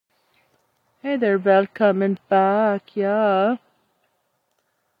Hey there, Belle, coming back, yeah.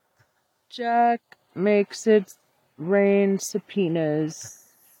 Jack makes it rain subpoenas.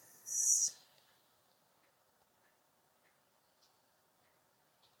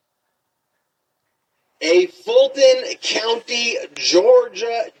 A Fulton County,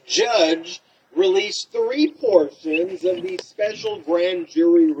 Georgia judge released three portions of the special grand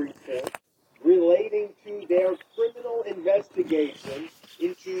jury report relating to their criminal investigation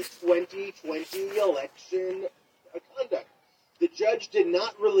into 2020 election conduct. The judge did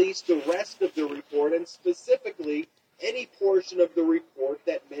not release the rest of the report, and specifically any portion of the report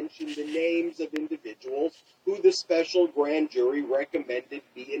that mentioned the names of individuals who the special grand jury recommended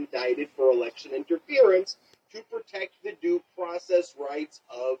be indicted for election interference to protect the due process rights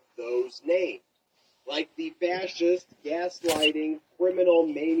of those named. Like the fascist, gaslighting, criminal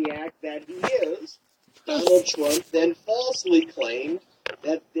maniac that he is, Donald Trump then falsely claimed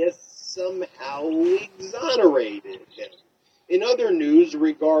that this somehow exonerated him. In other news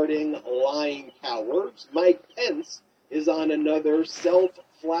regarding lying cowards, Mike Pence is on another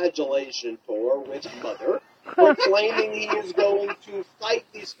self-flagellation tour with Mother, proclaiming he is going to fight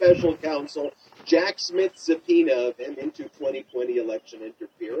the special counsel Jack Smith's subpoena of him into 2020 election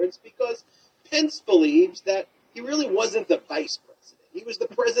interference because Pence believes that he really wasn't the vice president. He was the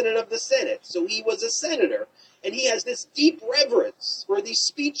president of the Senate, so he was a senator. And he has this deep reverence for the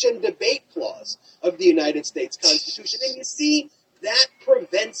speech and debate clause of the United States Constitution. And you see, that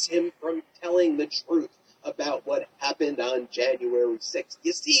prevents him from telling the truth about what happened on January 6th.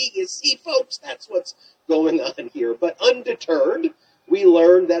 You see, folks, that's what's going on here. But undeterred, we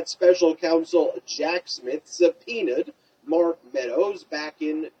learned that special counsel Jack Smith subpoenaed Mark Meadows back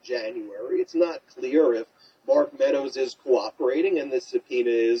in January. It's not clear if Mark Meadows is cooperating and the subpoena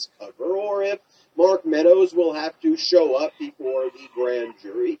is cover, or if Mark Meadows will have to show up before the grand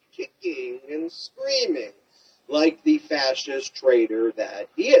jury kicking and screaming like the fascist traitor that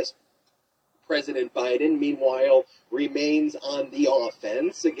he is. President Biden, meanwhile, remains on the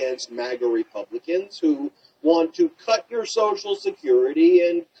offense against MAGA Republicans who want to cut your Social Security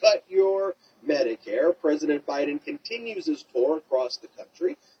and cut your Medicare. President Biden continues his tour across the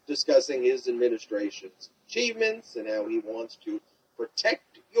country, discussing his administration's achievements and how he wants to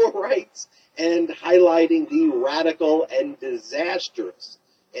protect your rights, and highlighting the radical and disastrous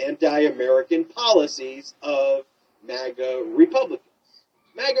anti-American policies of MAGA Republicans.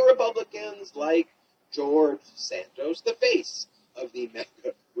 MAGA Republicans like George Santos, the face of the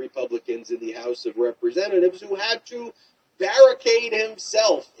MAGA Republicans in the House of Representatives, who had to barricade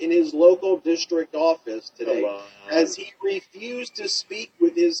himself in his local district office today as he refused to speak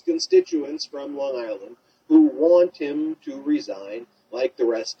with his constituents from Long Island who want him to resign like the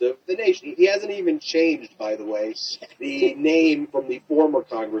rest of the nation. He hasn't even changed, by the way, the name from the former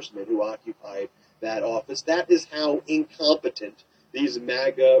congressman who occupied that office. That is how incompetent these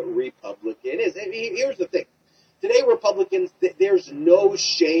MAGA Republican is. I mean, here's the thing. Today, Republicans, there's no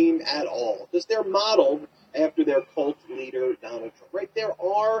shame at all because they're modeled after their cult leader, Donald Trump, right? There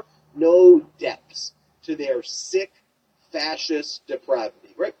are no depths to their sick, fascist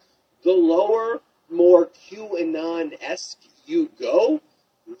depravity, right? The lower, more QAnon-esque you go,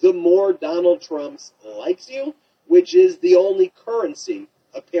 the more Donald Trump likes you, which is the only currency,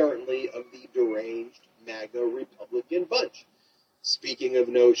 apparently, of the deranged MAGA Republican bunch. Speaking of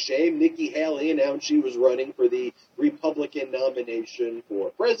no shame, Nikki Haley announced she was running for the Republican nomination for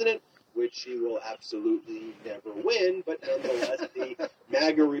president, which she will absolutely never win, but nonetheless, the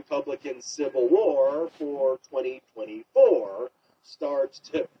MAGA Republican civil war for 2024 starts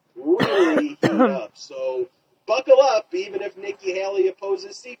to really heat up. So buckle up, even if Nikki Haley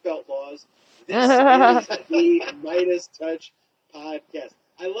opposes seatbelt laws. This is the Midas Touch podcast.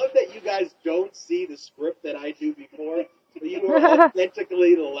 I love that you guys don't see the script that I do before. You are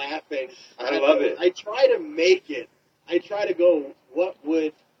authentically laughing. I love it. I try to make it. I try to go, what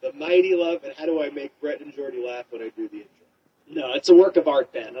would the mighty love, and how do I make Brett and Jordy laugh when I do the intro? No, it's a work of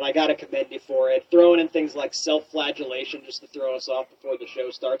art, Ben, and I got to commend you for it. Throwing in things like self-flagellation just to throw us off before the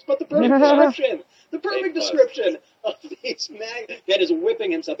show starts. But the perfect description of these Ben is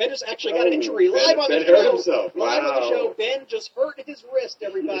whipping himself. Ben just actually got an injury live on the show. Hurt himself. Live on the show. Ben just hurt his wrist,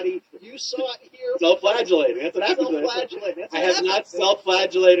 everybody. You saw it here. Self-flagellating. That's what happens. Self-flagellating. I have not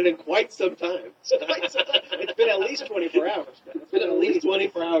self-flagellated in quite some time. It's been at least 24 hours, Ben. It's been at least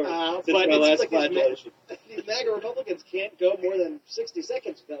 24 hours since my last flagellation. These MAGA Republicans can't go more than 60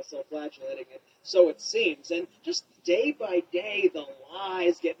 seconds without self-flagellating it, so it seems. And just day by day, the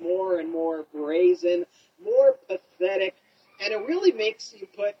lies get more and more brazen, more pathetic, and it really makes you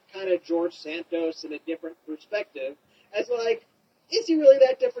put kind of George Santos in a different perspective as like, is he really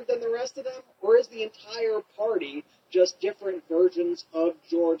that different than the rest of them? Or is the entire party just different versions of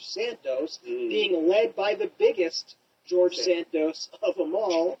George Santos being led by the biggest George Santos of them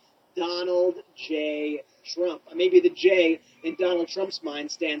all, Donald J. Trump? Maybe the J in Donald Trump's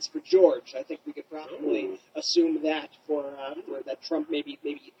mind stands for George. I think we could probably assume that for that Trump maybe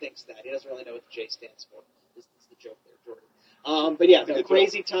he thinks that. He doesn't really know what the J stands for. Is the joke there, Jordy? But yeah, they're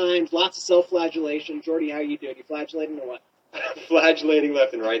crazy times, lots of self-flagellation. Jordy, how are you doing? You flagellating or what? Flagellating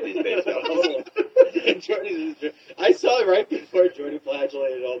left and right these days, I saw it right before Jordy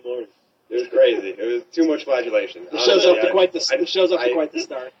flagellated all morning. It was crazy. It was too much flagellation. The show's up to quite the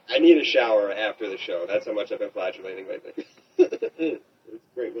start. I need a shower after the show. That's how much I've been flagellating lately. It's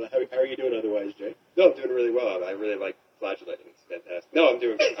great. Well, how are you doing otherwise, Jay? No, I'm doing really well. I really like flagellating. It's fantastic. No, I'm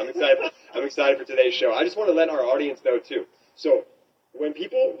doing good. I'm excited. I'm excited for today's show. I just want to let our audience know too. So, when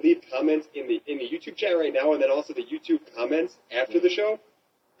people leave comments in the YouTube chat right now, and then also the YouTube comments after the show,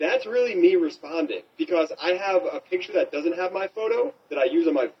 that's really me responding, because I have a picture that doesn't have my photo that I use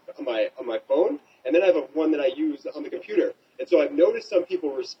on my phone, and then I have one that I use on the computer. And so I've noticed some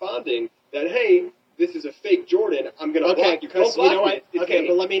people responding that, hey, this is a fake Jordan. I'm gonna block you. Chris, you know what? Okay,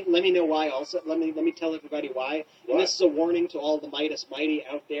 but let me know why. Also, let me tell everybody why. And this is a warning to all the Midas Mighty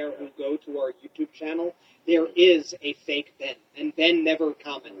out there who go to our YouTube channel. There is a fake Ben, and Ben never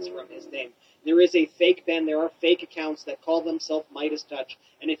comments from his name. There is a fake Ben. There are fake accounts that call themselves Midas Touch,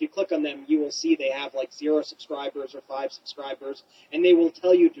 and if you click on them, you will see they have like 0 subscribers or 5 subscribers, and they will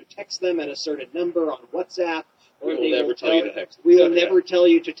tell you to text them at a certain number on WhatsApp. Or we will never tell you to text. We will never tell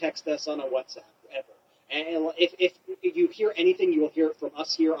you to text us on a WhatsApp ever. And if you hear anything, you will hear it from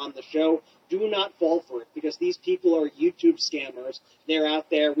us here on the show. Do not fall for it, because these people are YouTube scammers. They're out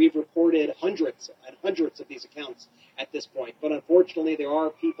there. We've reported hundreds and hundreds of these accounts at this point. But unfortunately, there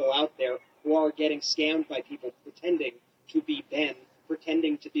are people out there who are getting scammed by people pretending to be Ben,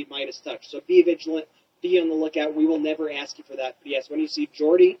 pretending to be Midas Touch. So be vigilant. Be on the lookout. We will never ask you for that. But yes, when you see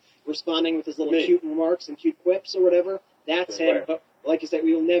Jordy responding with his little cute remarks and cute quips or whatever, that's him. But like you said,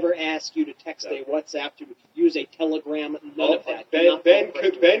 we will never ask you to text a WhatsApp, to use a Telegram, none of that.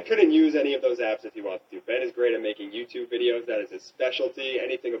 Ben couldn't use any of those apps if he wanted to. Ben is great at making YouTube videos. That is his specialty.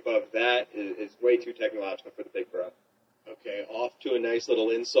 Anything above that is way too technological for the big bro. Okay, off to a nice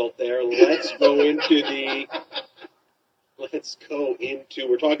little insult there. Let's go into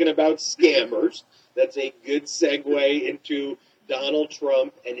we're talking about scammers. That's a good segue into Donald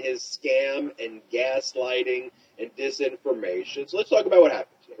Trump and his scam and gaslighting and disinformation. So let's talk about what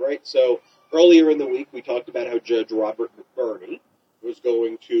happened today, right? So earlier in the week, we talked about how Judge Robert McBurney was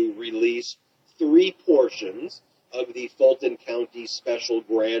going to release 3 portions of the Fulton County Special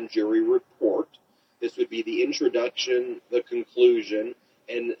Grand Jury Report. This would be the introduction, the conclusion,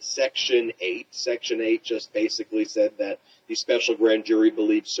 and Section 8. Section 8 just basically said that the special grand jury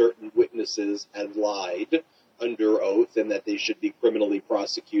believed certain witnesses had lied under oath and that they should be criminally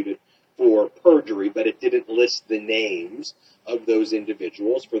prosecuted for perjury, but it didn't list the names of those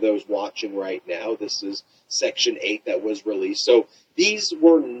individuals. For those watching right now, this is Section 8 that was released. So these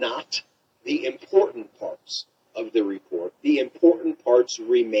were not the important parts of the report. The important parts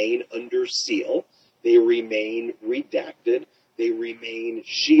remain under seal. They remain redacted. They remain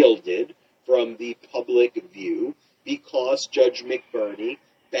shielded from the public view because Judge McBurney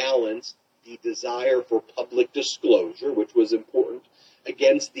balanced the desire for public disclosure, which was important,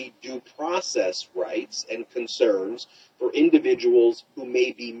 against the due process rights and concerns for individuals who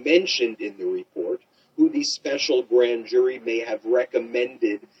may be mentioned in the report, who the special grand jury may have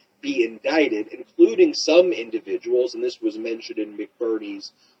recommended be indicted, including some individuals, and this was mentioned in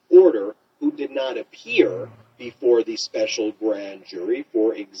McBurney's order, who did not appear before the special grand jury.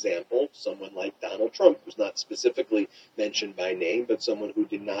 For example, someone like Donald Trump, who's not specifically mentioned by name, but someone who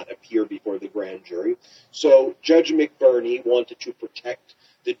did not appear before the grand jury. So Judge McBurney wanted to protect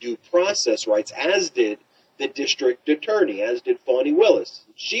the due process rights, as did the district attorney, as did Fani Willis.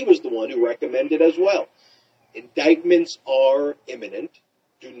 She was the one who recommended as well. Indictments are imminent.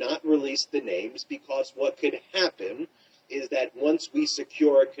 Do not release the names, because what could happen is that once we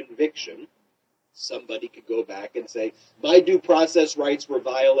secure a conviction, somebody could go back and say, my due process rights were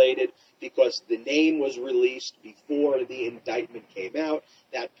violated because the name was released before the indictment came out.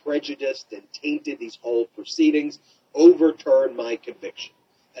 That prejudiced and tainted these whole proceedings, overturn my conviction.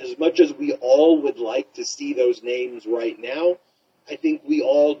 As much as we all would like to see those names right now, I think we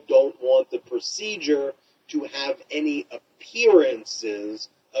all don't want the procedure to have any appearances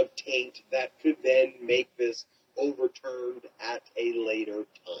of taint that could then make this overturned at a later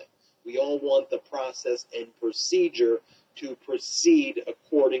time. We all want the process and procedure to proceed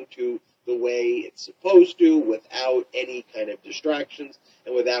according to the the way it's supposed to, without any kind of distractions,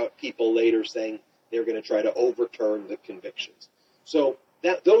 and without people later saying they're going to try to overturn the convictions. So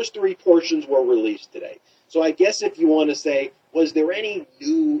those three portions were released today. So I guess if you want to say, was there any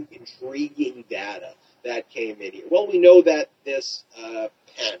new intriguing data that came in here? Well, we know that this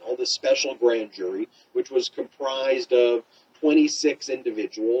panel, this special grand jury, which was comprised of 26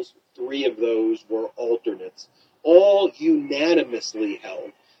 individuals, 3 of those were alternates, all unanimously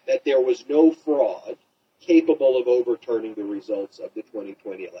held that there was no fraud capable of overturning the results of the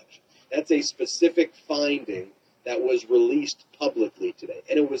 2020 election. That's a specific finding that was released publicly today,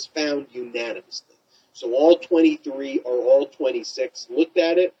 and it was found unanimously. So all 23 or all 26 looked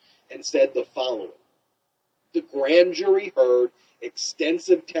at it and said the following. The grand jury heard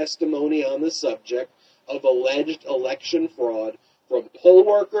extensive testimony on the subject of alleged election fraud from poll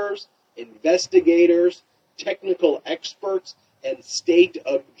workers, investigators, technical experts, and state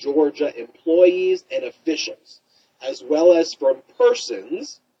of Georgia employees and officials, as well as from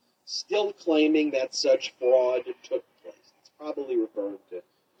persons still claiming that such fraud took place. It's probably referring to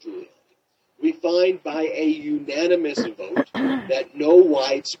Giuliani. We find by a unanimous vote that no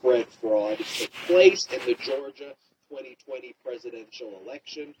widespread fraud took place in the Georgia 2020 presidential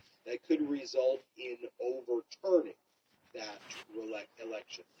election that could result in overturning that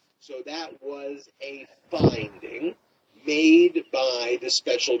election. So that was a finding made by the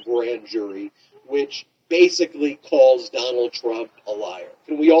special grand jury, which basically calls Donald Trump a liar.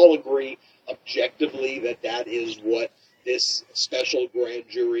 Can we all agree objectively that that is what this special grand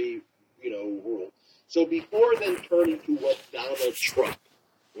jury, ruled? So before then turning to what Donald Trump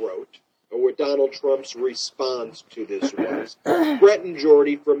wrote, or what Donald Trump's response to this was, Brett and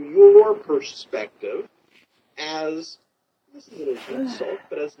Jordy, from your perspective, as, this isn't an insult,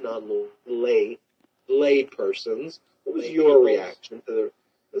 but as non-lay persons, what was your reaction to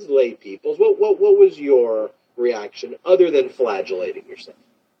as lay peoples? What was your reaction other than flagellating yourself?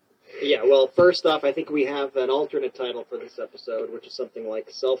 Yeah, well, first off, I think we have an alternate title for this episode, which is something like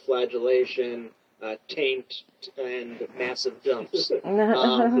self-flagellation, taint, and massive dumps,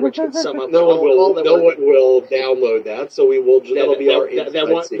 which could sum up No one will download that, so we will. That'll be our.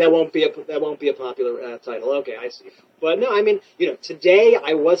 That won't be a popular title. Okay, I see. But no, I mean, today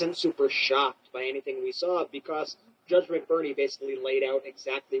I wasn't super shocked by anything we saw because Judge McBurney basically laid out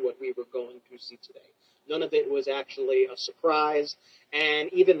exactly what we were going to see today. None of it was actually a surprise,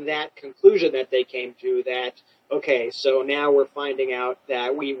 and even that conclusion that they came to that, okay, so now we're finding out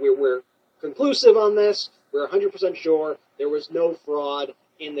that we're conclusive on this, we're 100% sure there was no fraud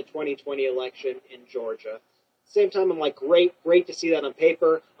in the 2020 election in Georgia. At the same time, I'm like, great to see that on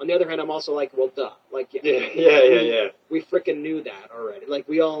paper. On the other hand, I'm also like, well, duh. Like, yeah. We freaking knew that already. Like,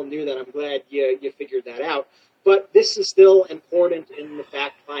 we all knew that. I'm glad you figured that out. But this is still important in the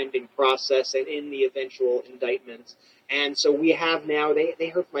fact-finding process and in the eventual indictments. And so we have now, they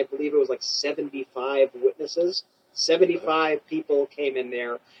heard from, I believe it was like 75 witnesses. 75 people came in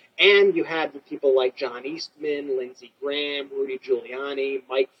there. And you had people like John Eastman, Lindsey Graham, Rudy Giuliani,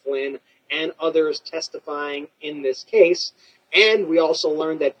 Mike Flynn, and others testifying in this case. And we also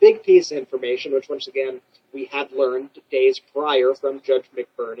learned that big piece of information, which once again we had learned days prior from Judge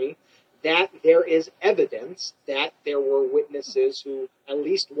McBurney, that there is evidence that there were witnesses who, at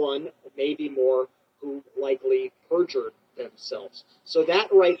least one, maybe more, who likely perjured themselves. So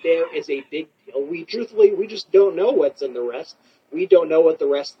that right there is a big deal. We just don't know what's in the rest. We don't know what the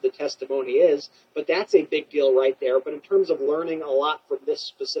rest of the testimony is, but that's a big deal right there. But in terms of learning a lot from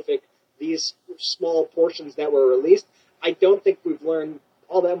these small portions that were released, I don't think we've learned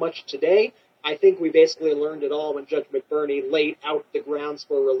all that much today. I think we basically learned it all when Judge McBurney laid out the grounds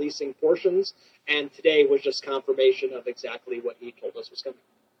for releasing portions, and today was just confirmation of exactly what he told us was coming.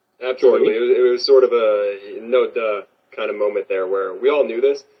 Absolutely. It was sort of a no-duh kind of moment there where we all knew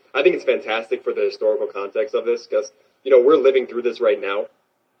this. I think it's fantastic for the historical context of this because, we're living through this right now,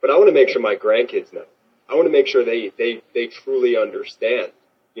 but I want to make sure my grandkids know. I want to make sure they truly understand,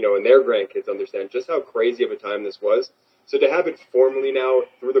 and their grandkids understand just how crazy of a time this was. So to have it formally now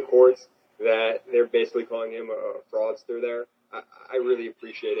through the courts, that they're basically calling him a fraudster there, I really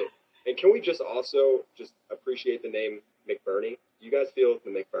appreciate it. And can we just also appreciate the name McBurney? Do you guys feel the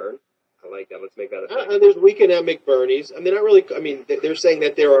McBurn? I like that. Let's make that a thing. We can have McBurneys. They're saying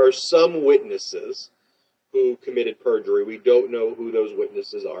that there are some witnesses who committed perjury. We don't know who those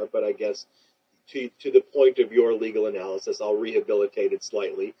witnesses are, but I guess to the point of your legal analysis, I'll rehabilitate it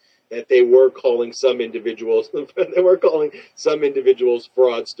slightly. That they were calling some individuals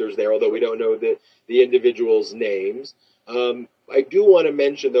fraudsters there, although we don't know the individuals' names. I do want to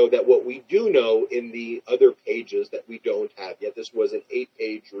mention, though, that what we do know in the other pages that we don't have yet, this was an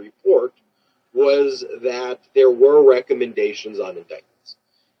 8-page report, was that there were recommendations on indictments.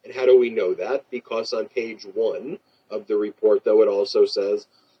 And how do we know that? Because on page 1 of the report, though, it also says,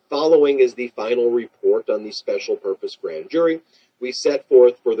 following is the final report on the special purpose grand jury. We set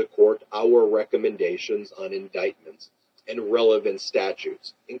forth for the court our recommendations on indictments and relevant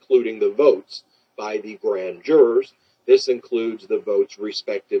statutes, including the votes by the grand jurors. This includes the votes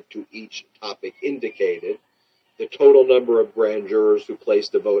respective to each topic indicated. The total number of grand jurors who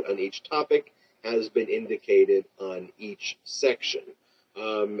placed a vote on each topic has been indicated on each section.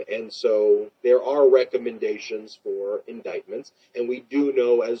 And so there are recommendations for indictments, and we do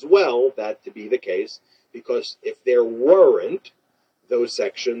know as well that to be the case, because if there weren't, those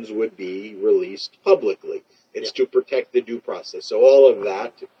sections would be released publicly. It's to protect the due process. So all of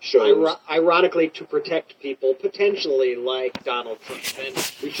that shows... Ironically, to protect people potentially like Donald Trump. And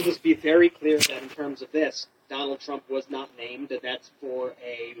we should just be very clear that in terms of this, Donald Trump was not named, and that's for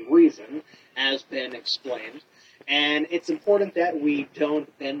a reason, as been explained. And it's important that we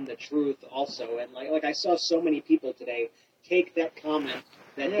don't bend the truth also. And like I saw so many people today take that comment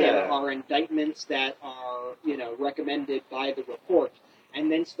that there are indictments that are, recommended by the report, and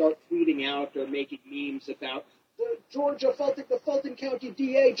then start tweeting out or making memes about the Fulton County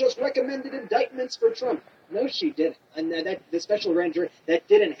DA just recommended indictments for Trump. No, she didn't. And the special grand jury, that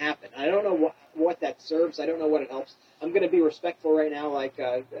didn't happen. I don't know what that serves. I don't know what it helps. I'm going to be respectful right now, like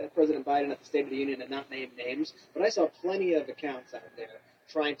President Biden at the State of the Union, and not name names. But I saw plenty of accounts out there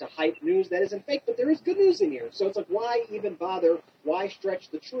trying to hype news that isn't fake, but there is good news in here. So it's like, why even bother? Why stretch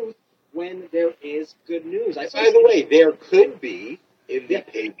the truth when there is good news? By the way, there could be in the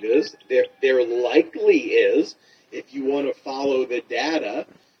pages, there likely is, if you want to follow the data,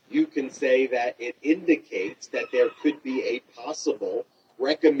 you can say that it indicates that there could be a possible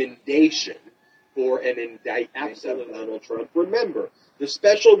recommendation for an indictment of Donald Trump. Remember, the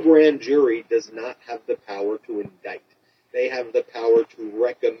special grand jury does not have the power to indict. They have the power to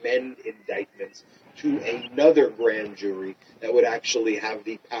recommend indictments to another grand jury that would actually have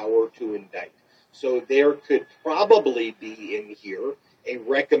the power to indict. So there could probably be in here a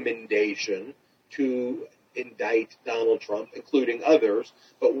recommendation to indict Donald Trump, including others,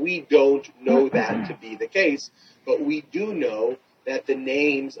 but we don't know that to be the case. But we do know that the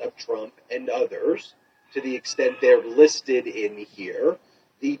names of Trump and others, to the extent they're listed in here,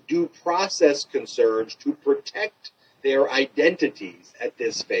 the due process concerns to protect their identities at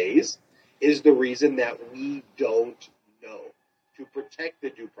this phase is the reason that we don't know, to protect the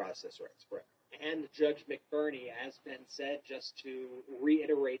due process rights. Correct. And Judge McBurney, as been said, just to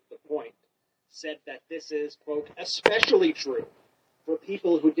reiterate the point, said that this is, quote, especially true for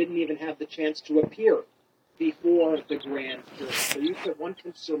people who didn't even have the chance to appear before the grand jury. So one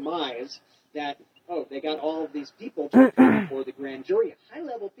can surmise that, they got all of these people to appear before the grand jury,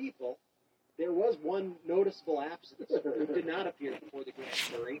 high-level people. There was one noticeable absence who did not appear before the grand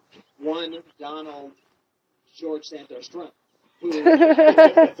jury. One, Donald George Santos Trump.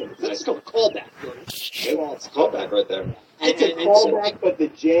 It's called a callback. It's a callback right there. It's a callback, but the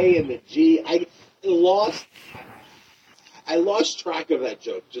J and the G, I lost track of that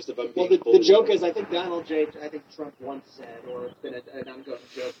joke. Just if I'm being the joke is, I think Trump once said, or it's been an ongoing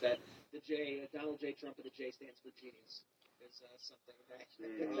joke, that Donald J. Trump and the J stands for genius. Is something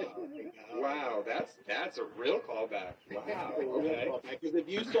that. Wow, that's a real callback. Wow. Okay. Because if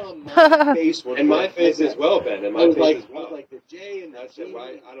you saw my face, and my face as well, Ben, and my face as well. I was like the J and the G.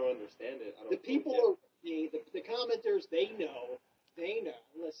 Why I don't understand it. The people are the commenters. They know.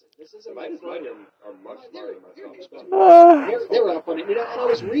 Listen, this is mine are much smarter than myself. They're up on it. And I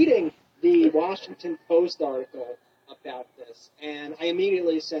was reading the Washington Post article about this, and I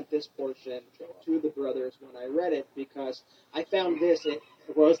immediately sent this portion to the brothers when I read it, because I found this. I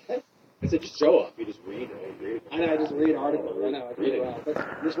said, just show up. You just read it. I know, I just read articles. I know, I do well.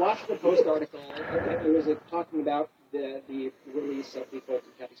 But this Washington Post article, it was talking about the release of the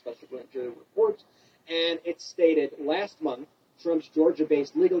Fulton County Special Grand Jury report, and it stated, last month, Trump's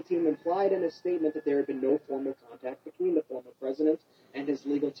Georgia-based legal team implied in a statement that there had been no formal contact between the former president and his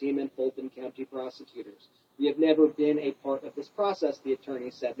legal team and Fulton County prosecutors. We have never been a part of this process, the attorney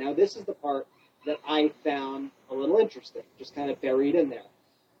said. Now, this is the part that I found a little interesting, just kind of buried in there.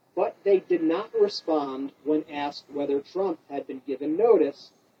 But they did not respond when asked whether Trump had been given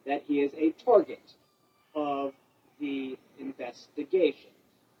notice that he is a target of the investigation.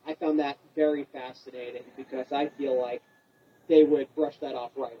 I found that very fascinating, because I feel like they would brush that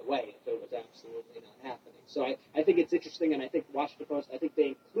off right away if it was absolutely not happening. So I think it's interesting, and I think Washington Post, I think they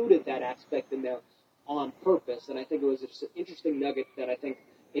included that aspect in there on purpose. And I think it was just an interesting nugget that I think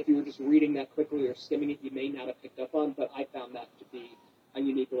if you were just reading that quickly or skimming it, you may not have picked up on, but I found that to be a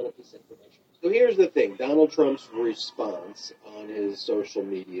unique little piece of information. So here's the thing. Donald Trump's response on his social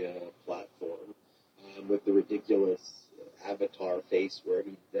media platform with the ridiculous avatar face where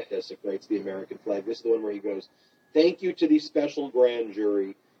he desecrates the American flag. This is the one where he goes, "Thank you to the special grand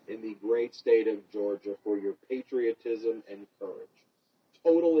jury in the great state of Georgia for your patriotism and courage.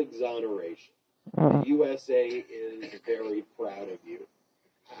 Total exoneration. The USA is very proud of you."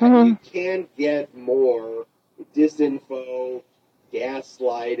 You can't get more disinfo,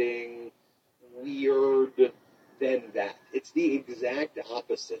 gaslighting, weird than that. It's the exact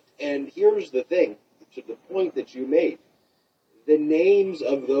opposite. And here's the thing, to the point that you made. The names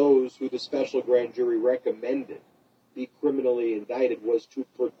of those who the special grand jury recommended be criminally indicted was to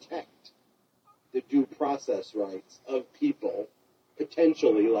protect the due process rights of people,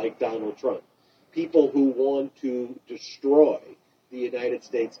 potentially like Donald Trump. People who want to destroy the United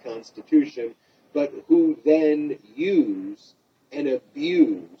States Constitution, but who then use and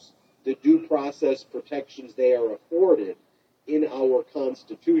abuse the due process protections they are afforded in our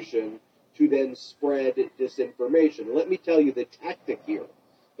Constitution to then spread disinformation. Let me tell you the tactic here,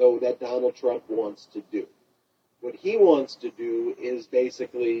 though, that Donald Trump wants to do. What he wants to do is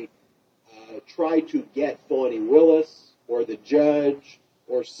basically try to get Fani Willis or the judge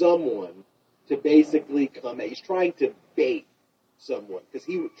or someone to basically come. He's trying to bait someone because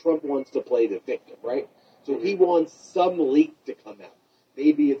Trump wants to play the victim, right? So he wants some leak to come out.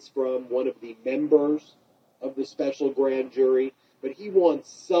 Maybe it's from one of the members of the special grand jury, but he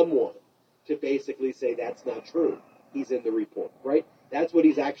wants someone to basically say that's not true. He's in the report, right? That's what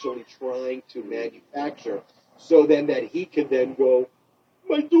he's actually trying to manufacture, so then that he can then go,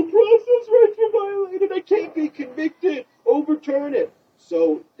 my due process rights were violated, I can't be convicted, overturn it.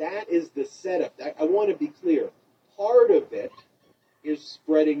 So that is the setup. I want to be clear. Part of it is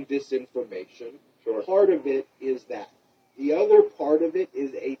spreading disinformation. Sure. Part of it is that. The other part of it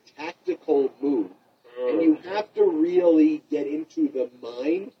is a tactical move. And you have to really get into the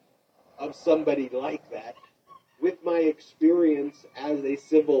mind of somebody like that. With my experience as a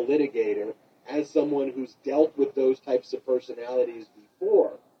civil litigator, as someone who's dealt with those types of personalities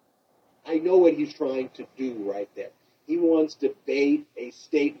before, I know what he's trying to do right there. He wants to bait a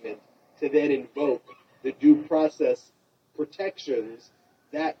statement to then invoke the due process protections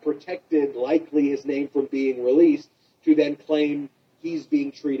that protected likely his name from being released to then claim he's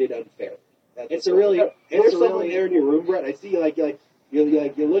being treated unfairly. There's someone there in your room, Brett. I see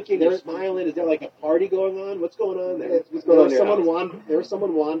you're looking, you're smiling. Is there like a party going on? What's going on there? There was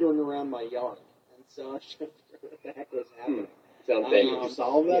someone wandering around my yard, and so I was trying to figure out what the heck was happening. Sounds dangerous. You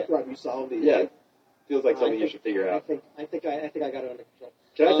solve that? Yeah. You solved it? Yeah. Feels like something you should figure out. I think I got it under control.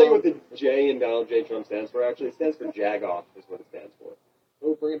 Can I tell you what the J in Donald J. Trump stands for? Actually, it stands for Jagoff is what it stands for.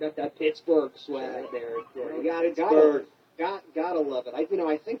 Oh, bring back that Pittsburgh swag there. You got it. Gotta love it. I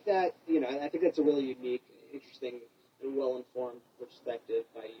think that's a really unique, interesting, and well-informed perspective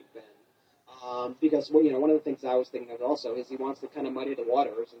by you, Ben. Because one of the things I was thinking of also is he wants to kind of muddy the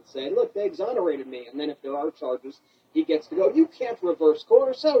waters and say, look, they exonerated me, and then if there are charges, he gets to go, you can't reverse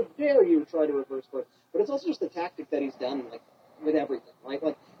course, how dare you try to reverse course. But it's also just the tactic that he's done with everything.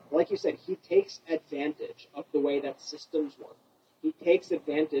 Like you said, he takes advantage of the way that systems work. He takes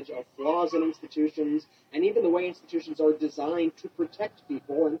advantage of flaws in institutions and even the way institutions are designed to protect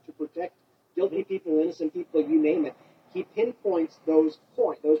people and to protect guilty people, innocent people, you name it. He pinpoints those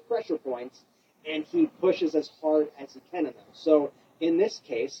pressure points, and he pushes as hard as he can in them. So in this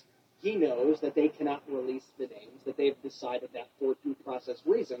case, he knows that they cannot release the names, that they've decided that for due process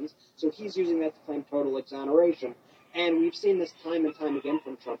reasons, so he's using that to claim total exoneration. And we've seen this time and time again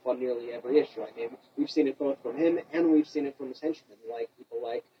from Trump on nearly every issue. I mean, we've seen it both from him and we've seen it from his henchmen, like people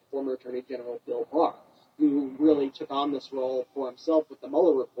like former Attorney General Bill Barr, who really took on this role for himself with the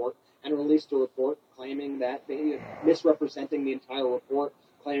Mueller report and released a report claiming that misrepresenting the entire report,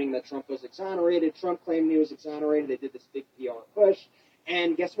 claiming that Trump was exonerated. Trump claimed he was exonerated. They did this big PR push.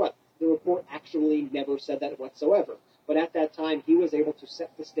 And guess what? The report actually never said that whatsoever. But at that time, he was able to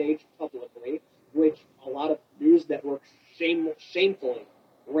set the stage publicly, which a lot of news networks shamefully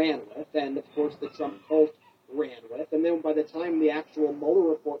ran with, and of course the Trump cult ran with. And then by the time the actual Mueller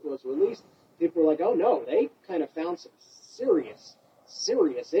report was released, people were like, oh no, they kind of found some serious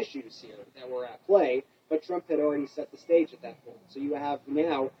issues here that were at play, but Trump had already set the stage at that point. So you have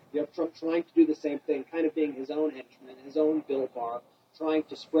Trump trying to do the same thing, kind of being his own henchman, his own Bill Barr, trying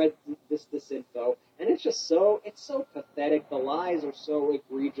to spread this info, and it's so pathetic. The lies are so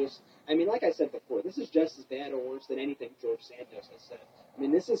egregious. I mean, like I said before, this is just as bad or worse than anything George Santos has said. I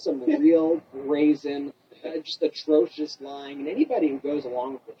mean, this is some real brazen, just atrocious lying, and anybody who goes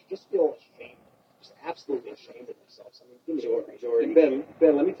along with it just feel ashamed, just absolutely ashamed of themselves. I mean, give me a break. Jordan,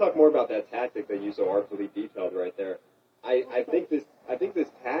 Ben, let me talk more about that tactic that you so artfully detailed right there. I think this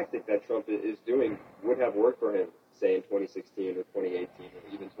tactic that Trump is doing would have worked for him, say in 2016 or 2018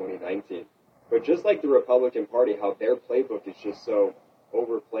 or even 2019. But just like the Republican Party, how their playbook is just so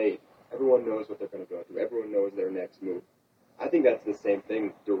overplayed, everyone knows what they're going to go through. Everyone knows their next move. I think that's the same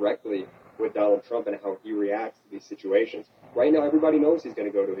thing directly with Donald Trump and how he reacts to these situations. Right now, everybody knows he's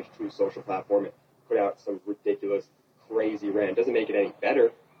going to go to his Truth Social platform and put out some ridiculous, crazy rant. Doesn't make it any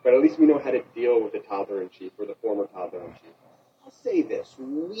better, but at least we know how to deal with the toddler-in-chief or the former toddler-in-chief. I'll say this.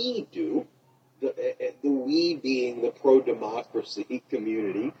 We do, the we being the pro-democracy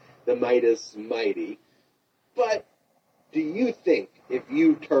community, the Midas Mighty, but do you think if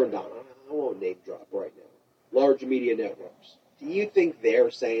you turned on, I won't name drop right now, large media networks, do you think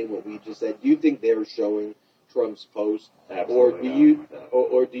they're saying what we just said? Do you think they're showing Trump's post? Absolutely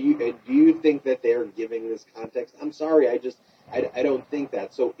Or do you think that they're giving this context? I'm sorry, I don't think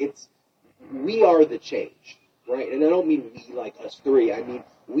that. So we are the change, right? And I don't mean we like us three. I mean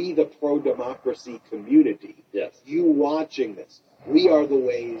we, the pro-democracy community. Yes. You watching this. We are the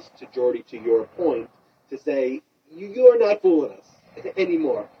ways, to Jordy, to your point, to say, you are not fooling us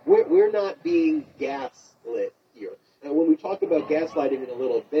anymore. We're not being gaslit here. Now, when we talk about gaslighting in a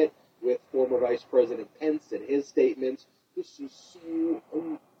little bit with former Vice President Pence and his statements, this is so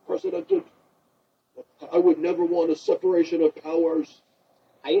unprecedented. I would never want a separation of powers.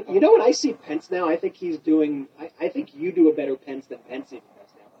 You know what I see Pence now? I think he's doing. I think you do a better Pence than Pence even does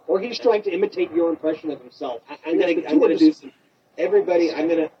now, or he's trying to imitate your impression of himself. I'm gonna do some. Everybody,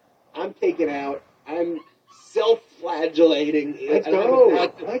 I'm taking out. I'm self-flagellating. Let's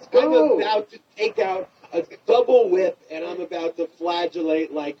go. I'm about to take out a double whip, and I'm about to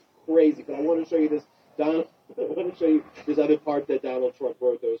flagellate like crazy. But I want to show you this. I want to show you this other part that Donald Trump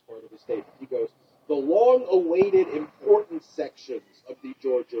wrote that was part of his statement. He goes, the long-awaited important sections of the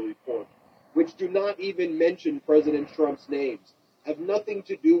Georgia report, which do not even mention President Trump's names, have nothing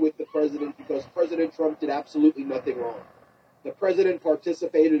to do with the president because President Trump did absolutely nothing wrong. The president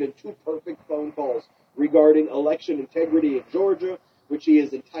participated in 2 perfect phone calls regarding election integrity in Georgia, which he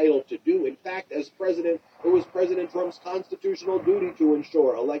is entitled to do. In fact, as president, it was President Trump's constitutional duty to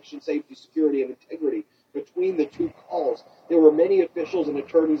ensure election safety, security, and integrity. Between the 2 calls, there were many officials and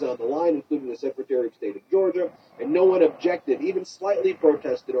attorneys on the line, including the Secretary of State of Georgia, and no one objected, even slightly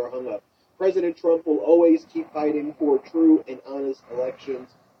protested or hung up. President Trump will always keep fighting for true and honest elections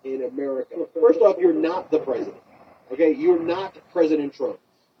in America. First off, you're not the president. Okay, you're not President Trump.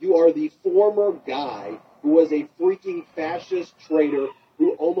 You are the former guy who was a freaking fascist traitor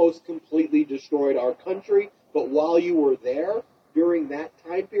who almost completely destroyed our country. But while you were there, during that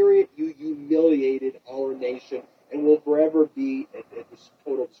time period, you humiliated our nation and will forever be a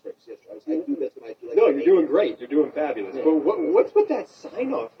total disgrace. Yes, I do this when I do that. No, you're doing great. You're doing fabulous. Yeah. But what's with that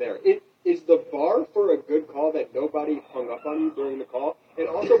sign-off there? Is the bar for a good call that nobody hung up on you during the call? And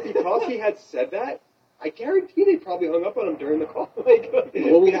also, because he had said that, I guarantee they probably hung up on him during the call.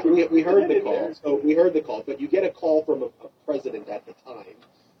 Well, we heard the call. So we heard the call, but you get a call from a president at the time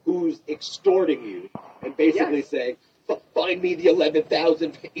who's extorting you and basically saying, "Find me the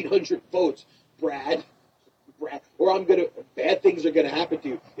 11,800 votes, Brad, or bad things are gonna happen to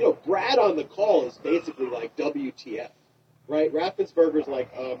you." You know, Brad on the call is basically like WTF, right? Raffensperger's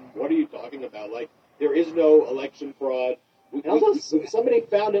like, what are you talking about? Like, there is no election fraud. And also, somebody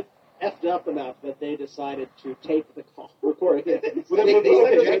found it effed up enough that they decided to tape the call. Record it.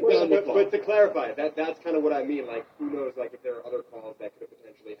 But to clarify, that's kind of what I mean. Like, who knows? Like, if there are other calls that could have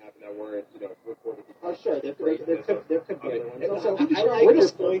potentially happened that weren't, recorded. Oh, sure. There could be other ones. Also, I like your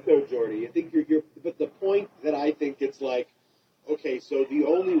point, though, Jordy. I think you're. But the point that I think it's like, okay, so the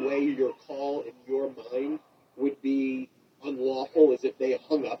only way your call in your mind would be unlawful is if they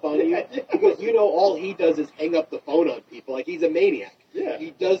hung up on you, because all he does is hang up the phone on people. Like, he's a maniac. Yeah.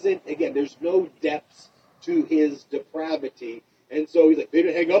 He doesn't. Again, there's no depths to his depravity, and so he's like, they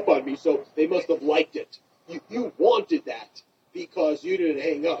didn't hang up on me, so they must have liked it. You wanted that because you didn't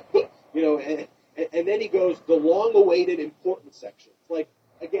hang up, And then he goes, the long-awaited important section. It's like,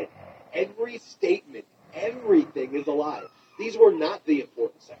 again, every statement, everything is a lie. These were not the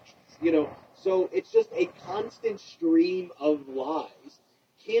important sections, So it's just a constant stream of lies.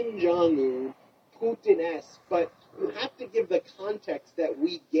 Kim Jong-un, Putin-esque, but you have to give the context that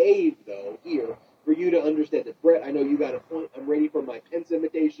we gave, though, here, for you to understand it. Brett, I know you got a point. I'm ready for my Pence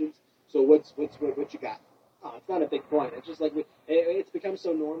imitations. So what you got? Oh, it's not a big point. It's just like it's become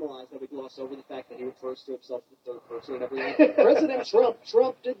so normalized that we gloss over the fact that he refers to himself in the third person and everything. President Trump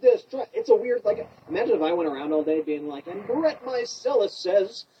did this. It's a weird, like, imagine if I went around all day being like, and Brett Meiselas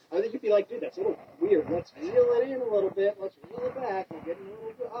says, I think you'd be like, dude, that's a little weird. Let's reel it in a little bit. Let's reel it back. We're getting a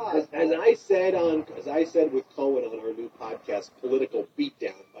little bit odd. As I said with Cohen on our new podcast, Political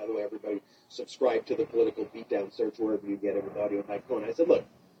Beatdown. By the way, everybody subscribe to the Political Beatdown. Search wherever you get it with audio by Cohen. I said, look,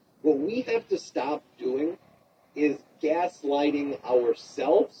 what we have to stop doing is gaslighting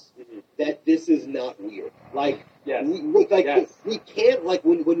ourselves that this is not weird. Like, Yes. we can't, like,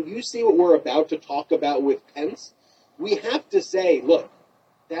 when you see what we're about to talk about with Pence, we have to say, look,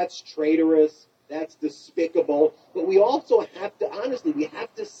 that's traitorous, that's despicable, but we also have to, honestly, we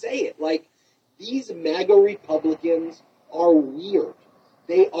have to say it. Like, these MAGA Republicans are weird.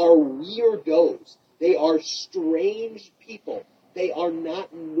 They are weirdos. They are strange people. They are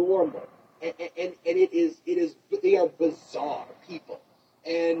not normal. And they are bizarre people.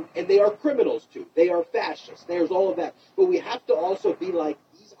 And they are criminals too. They are fascists. There's all of that. But we have to also be like,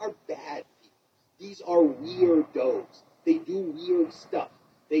 these are bad people. These are weirdos. They do weird stuff.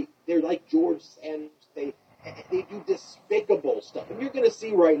 They're like George Sanders. They do despicable stuff. And you're going to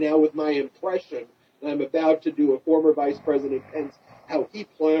see right now with my impression that I'm about to do of former Vice President Pence, how he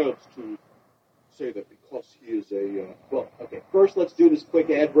plans to say that because he is a... well, okay, first let's do this quick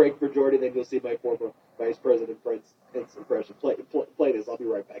ad break for Jordy, then you'll see my former Vice President Pence impression. Play this. I'll be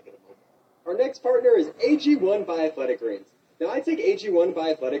right back in a moment. Our next partner is AG1 by Athletic Greens. Now, I take AG1 by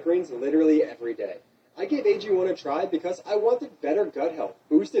Athletic Greens literally every day. I gave AG1 a try because I wanted better gut health,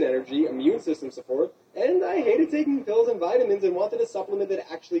 boosted energy, immune system support, and I hated taking pills and vitamins and wanted a supplement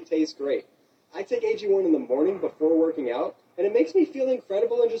that actually tastes great. I take AG1 in the morning before working out, and it makes me feel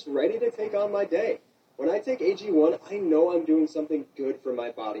incredible and just ready to take on my day. When I take AG1, I know I'm doing something good for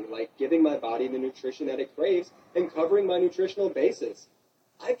my body, like giving my body the nutrition that it craves and covering my nutritional basis.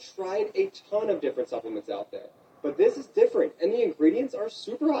 I've tried a ton of different supplements out there, but this is different, and the ingredients are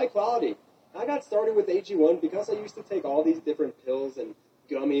super high quality. I got started with AG1 because I used to take all these different pills and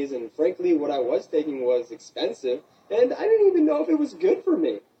gummies, and frankly, what I was taking was expensive, and I didn't even know if it was good for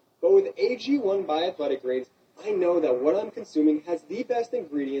me. But with AG1 by Athletic Greens, I know that what I'm consuming has the best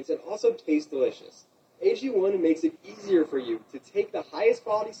ingredients and also tastes delicious. AG1 makes it easier for you to take the highest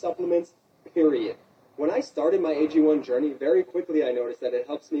quality supplements, period. When I started my AG1 journey, very quickly I noticed that it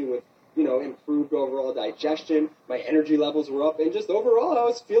helps me with, improved overall digestion, my energy levels were up, and just overall I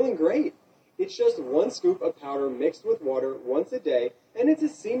was feeling great. It's just one scoop of powder mixed with water once a day, and it's a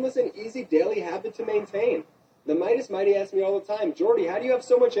seamless and easy daily habit to maintain. The Midas Mighty asks me all the time, Jordy, how do you have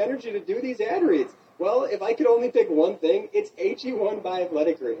so much energy to do these ad reads? Well, if I could only pick one thing, it's AG1 by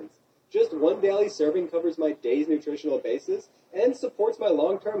Athletic Greens. Just one daily serving covers my day's nutritional basis and supports my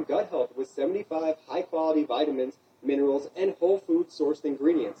long-term gut health with 75 high-quality vitamins, minerals, and whole food sourced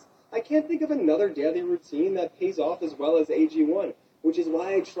ingredients. I can't think of another daily routine that pays off as well as AG1, which is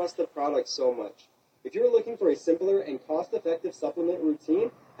why I trust the product so much. If you're looking for a simpler and cost-effective supplement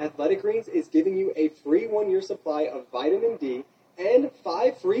routine, Athletic Greens is giving you a free 1-year supply of vitamin D and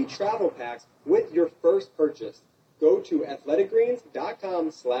 5 free travel packs with your first purchase. Go to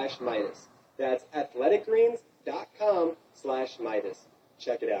athleticgreens.com/Midas. That's athleticgreens.com/Midas.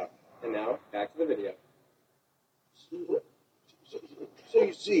 Check it out. And now, back to the video. So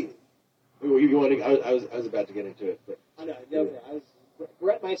you see, you want to, I was about to get into it, but I know,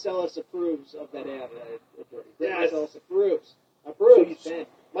 Brett Meiselas approves of that ad. Brett Yes. Meiselas approves. So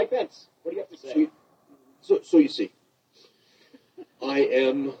Mike Pence, what do you have to say? So you see, I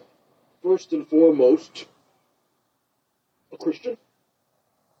am first and foremost a Christian.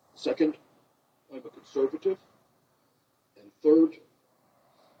 Second, I'm a conservative. And third,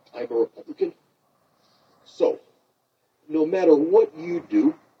 I'm a Republican. So, no matter what you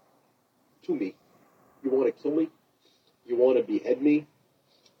do to me, you want to kill me, you want to behead me,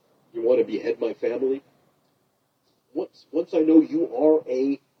 you want to behead my family, once I know you are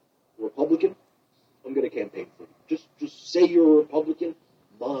a Republican, I'm going to campaign for you. Just say you're a Republican.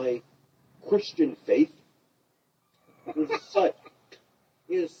 My Christian faith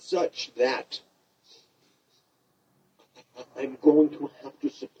is such that I'm going to have to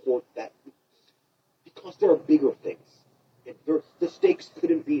support that because there are bigger things. The stakes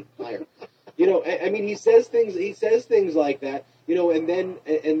couldn't be higher. I mean, he says things like that, and then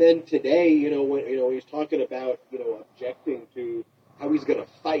today, when he's talking about, objecting to how he's going to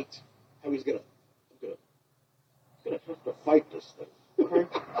fight, I'm going to have to fight this thing. Okay?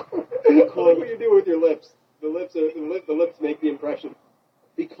 Look what you do with your lips. The lips make the impression.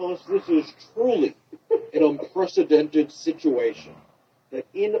 Because this is truly an unprecedented situation that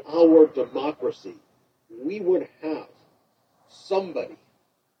in our democracy, we would have somebody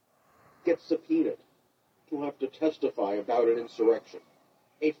get subpoenaed to have to testify about an insurrection.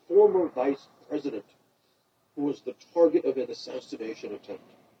 A former vice president who was the target of an assassination attempt.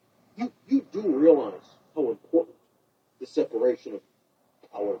 You do realize how important the separation of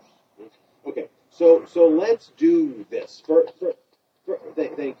powers is. Okay, so let's do this.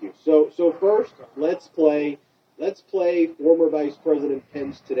 Thank you. So first, let's play former Vice President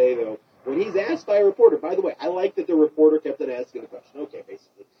Pence today, though. When he's asked by a reporter, by the way, I like that the reporter kept on asking the question. Okay,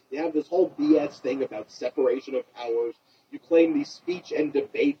 basically, you have this whole BS thing about separation of powers. You claim the speech and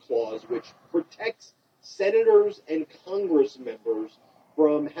debate clause, which protects senators and Congress members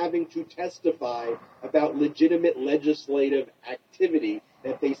from having to testify about legitimate legislative activity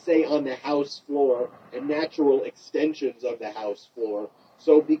that they say on the House floor and natural extensions of the House floor.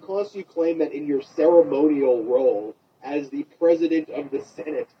 So because you claim that in your ceremonial role as the President of the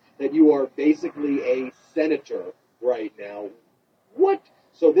Senate, that you are basically a senator right now, what?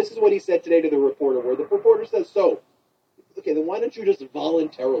 So this is what he said today to the reporter, where the reporter says, so, okay, then why don't you just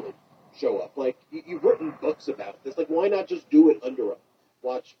voluntarily show up? Like, you've written books about this. Like, why not just do it under oath?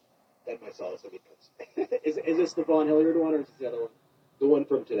 Watch Ben Meiselas. Is this the Von Hilliard one, or is this the other one? The one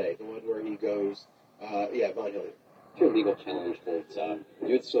from today, the one where he goes, Von Hilliard. If your legal challenge holds up,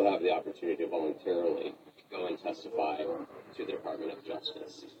 you would still have the opportunity to voluntarily go and testify to the Department of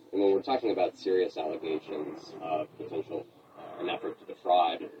Justice. And when we're talking about serious allegations of potential an effort to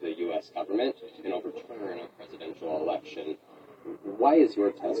defraud the U.S. government and overturn a presidential election, why is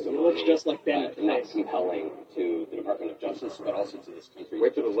your testimony It looks just like Ben not compelling to the Department of Justice, but also to this country?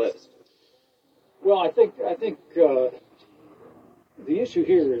 Wait for the list. Well, I think the issue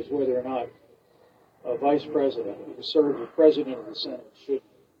here is whether or not a vice president who serves as president of the Senate should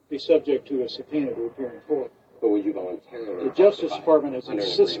be subject to a subpoena to appear in court. But would you voluntarily? The Justice Department has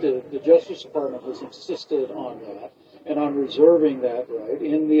insisted. The Justice Department has insisted on that and on reserving that right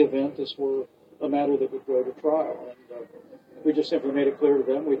in the event this were a matter that would go to trial. And we just simply made it clear to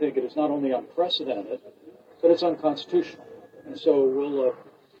them we think it is not only unprecedented, but it's unconstitutional. And so we'll.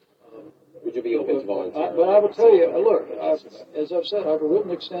 Would you be open to volunteering? But I will tell you, look, as I've said, I've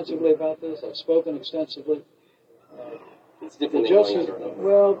written extensively about this. I've spoken extensively. It's different than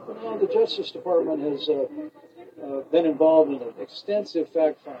going under the Justice Department has been involved in an extensive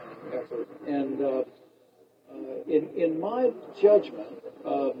fact-finding effort, and in my judgment,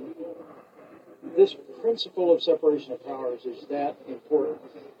 this principle of separation of powers is that important.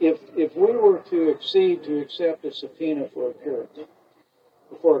 If we were to accede to accept a subpoena for appearance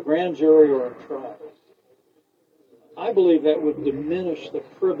before a grand jury or a trial, I believe that would diminish the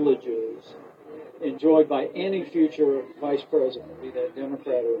privileges enjoyed by any future vice president, be that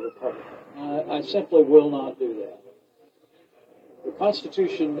Democrat or Republican. I simply will not do that. The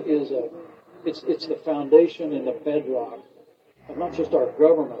Constitution is it's the foundation and the bedrock of not just our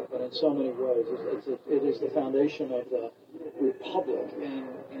government, but in so many ways. It is the foundation of the republic. And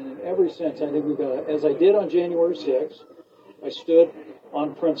in every sense, I think we've got, as I did on January 6th, I stood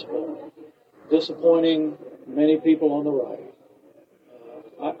on principle, disappointing many people on the right.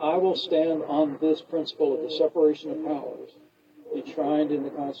 I will stand on this principle of the separation of powers enshrined in the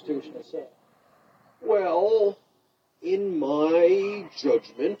Constitution itself. Well, in my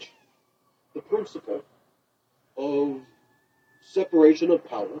judgment, the principle of separation of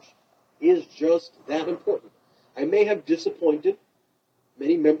powers is just that important. I may have disappointed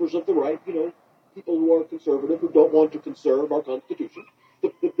many members of the right, people who are conservative, who don't want to conserve our Constitution,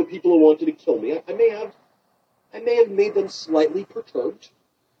 the people who wanted to kill me. I may have made them slightly perturbed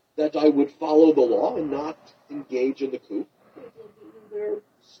that I would follow the law and not engage in the coup. They're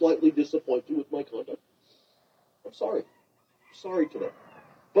slightly disappointed with my conduct. I'm sorry. I'm sorry to them.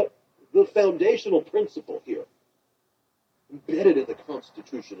 But the foundational principle here, embedded in the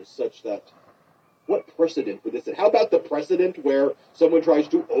Constitution, is such that what precedent would this set? How about the precedent where someone tries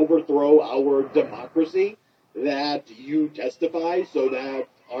to overthrow our democracy, that you testify so that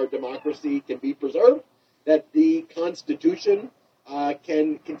our democracy can be preserved, that the Constitution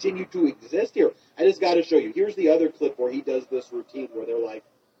can continue to exist? Here, I just got to show you. Here's the other clip where he does this routine where they're like,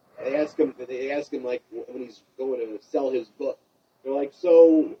 they ask him like when he's going to sell his book, they're like,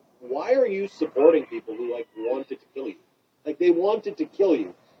 so why are you supporting people who like wanted to kill you? Like they wanted to kill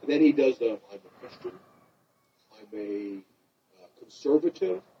you. And then he does I'm a Christian, I'm a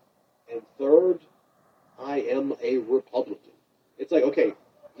conservative, and third, I am a Republican. It's like, okay,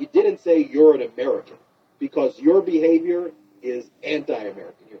 he didn't say you're an American because your behavior is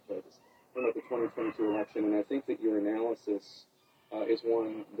anti-American. Here, play this. About the 2022 election, and I think that your analysis is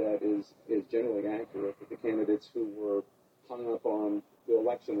one that is generally accurate. That the candidates who were hung up on the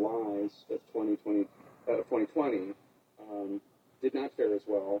election lies of 2020 of 2020 did not fare as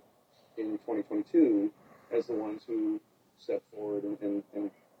well in 2022 as the ones who stepped forward and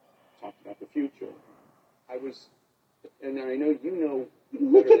talked about the future. And I know you know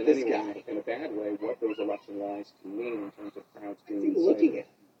Look better at than this anyone guy. in a bad way what those election lies can mean in terms of crowds What's being he looking excited.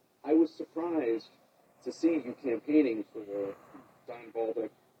 at? I was surprised to see you campaigning for Don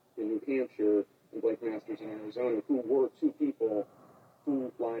Baldock in New Hampshire and Blake Masters in Arizona, who were two people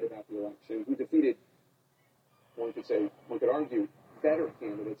who lied about the election, who defeated, one could argue, better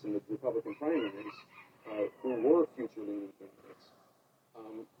candidates in the Republican primaries, who were future-leaning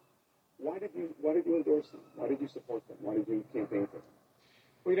candidates. Why did you endorse them? Why did you support them? Why did you campaign for them?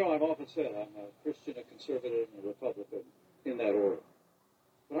 Well, I've often said I'm a Christian, a conservative, and a Republican in that order.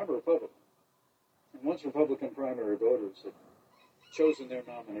 But I'm a Republican. And once Republican primary voters had chosen their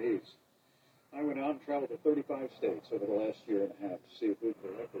nominees, I went out and traveled to 35 states over the last year and a half to see if we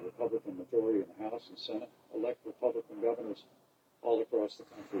could elect a Republican majority in the House and Senate, elect Republican governors all across the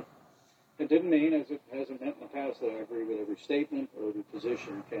country. It didn't mean, as it hasn't meant in the past, that I agree with every statement or every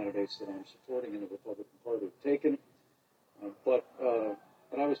position candidates that I'm supporting in the Republican Party have taken, but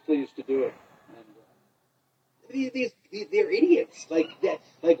I was pleased to do it. And, They're idiots. Like that.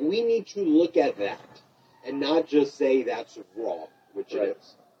 Like we need to look at that and not just say that's wrong, which Right. it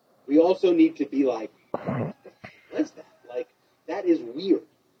is. We also need to be like, what is that? Like that is weird.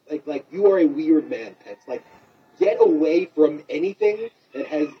 Like you are a weird man, Pence. Like get away from anything that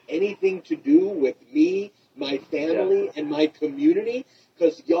has anything to do with me, my family, and my community,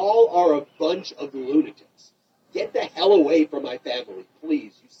 because y'all are a bunch of lunatics. Get the hell away from my family,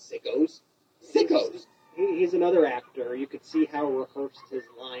 please, you sickos. Sickos. He's another actor. You could see how rehearsed his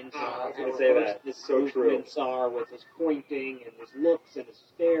lines I are, was how gonna say rehearsed that. his So true. movements are with his pointing and his looks and his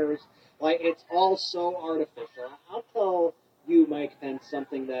stares. Like, it's all so artificial. I'll tell you, Mike Pence,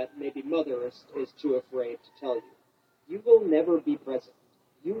 something that maybe Mother is too afraid to tell you. You will never be president.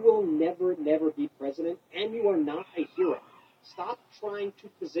 You will never be president, and you are not a hero. Stop trying to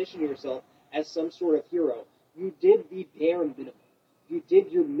position yourself as some sort of hero. You did the bare minimum. You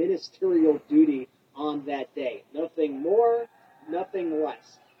did your ministerial duty on that day. Nothing more, nothing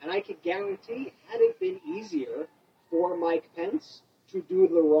less. And I could guarantee, had it been easier for Mike Pence to do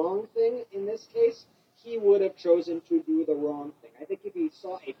the wrong thing in this case, he would have chosen to do the wrong thing. I think if he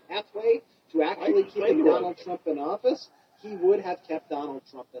saw a pathway to actually keeping Donald Trump in office, he would have kept Donald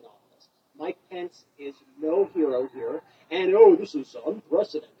Trump in office. Mike Pence is no hero here, and this is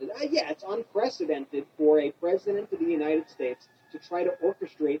unprecedented. Yeah, it's unprecedented for a president of the United States to try to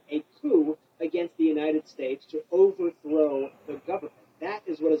orchestrate a coup against the United States to overthrow the government. That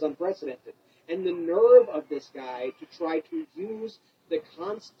is what is unprecedented. And the nerve of this guy to try to use the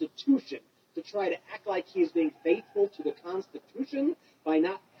Constitution, to try to act like he's being faithful to the Constitution by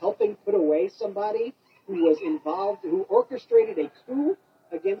not helping put away somebody who was involved, who orchestrated a coup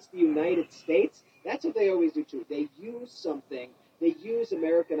against the United States. That's what they always do too. They use something. They use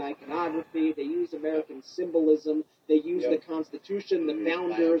American iconography. They use American symbolism. They use the Constitution, the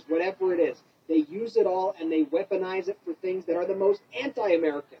founders, whatever it is. They use it all and they weaponize it for things that are the most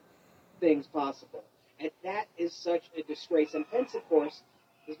anti-American things possible. And that is such a disgrace. And Pence, of course,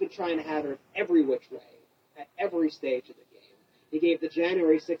 has been trying to have it every which way, at every stage of the game. He gave the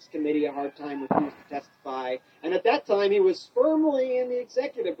January 6th committee a hard time, refused to testify. And at that time, he was firmly in the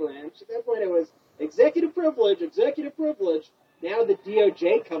executive branch. At that point, it was executive privilege, executive privilege. Now the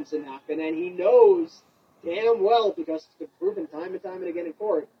DOJ comes in knocking, and he knows damn well, because it's been proven time and time and again in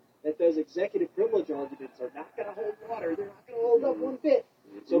court, that those executive privilege arguments are not going to hold water. They're not going to hold up one bit.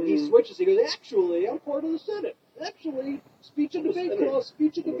 So he switches. He goes, actually, I'm part of the Senate. Actually, speech and debate clause,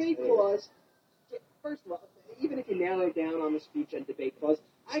 speech and debate clause. First of all, even if you narrow down on the speech and debate clause,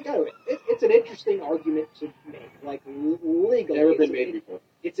 I got to admit, it's an interesting argument to make, like legally. Never been made before.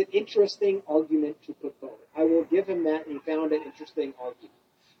 It's an interesting argument to put forward. I will give him that, and he found an interesting argument.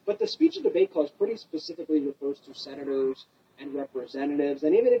 But the speech and debate clause pretty specifically refers to senators and representatives,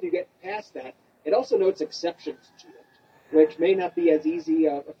 and even if you get past that, it also notes exceptions to it, which may not be as easy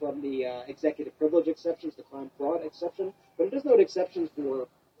from the executive privilege exceptions, the crime fraud exception, but it does note exceptions for,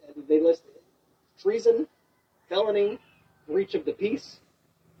 they list treason, felony, breach of the peace,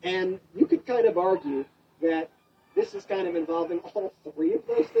 and you could kind of argue that this is kind of involving all three of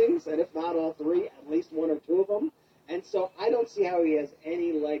those things, and if not all three, at least one or two of them. And so I don't see how he has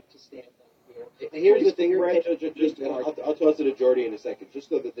any leg to stand on here. Here's the thing, Brett. I'll toss it to Jordy in a second. Just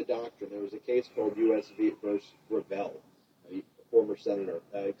so that the doctrine, there was a case called U.S. versus Revell, a former senator,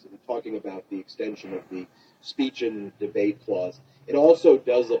 talking about the extension of the speech and debate clause. It also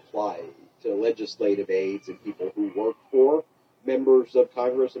does apply to legislative aides and people who work for members of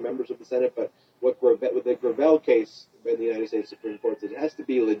Congress and members of the Senate, but with the Gravel case in the United States Supreme Court says it has to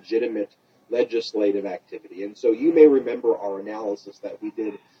be legitimate legislative activity. And so you may remember our analysis that we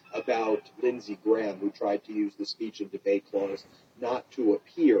did about Lindsey Graham, who tried to use the speech and debate clause not to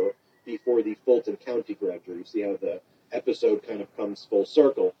appear before the Fulton County grand jury. You see how the episode kind of comes full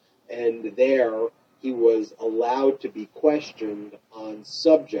circle. And there he was allowed to be questioned on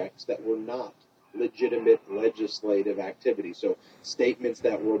subjects that were not legitimate legislative activity. So statements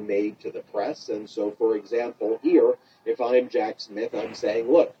that were made to the press. And so, for example, here, if I'm Jack Smith, I'm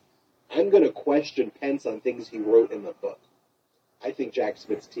saying, look, I'm going to question Pence on things he wrote in the book. I think Jack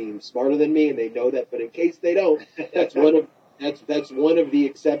Smith's team's smarter than me, and they know that. But in case they don't, that's one of the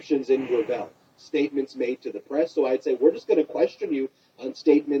exceptions in Gravel. Statements made to the press. So I'd say we're just going to question you on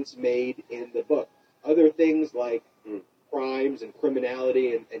statements made in the book. Other things like crimes and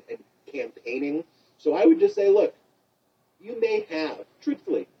criminality and campaigning. So I would just say, look, you may have,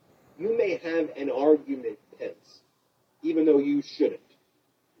 truthfully, you may have an argument, Pence, even though you shouldn't,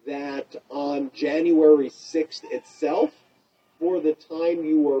 that on January 6th itself, for the time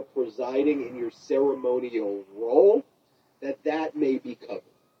you were presiding in your ceremonial role, that may be covered.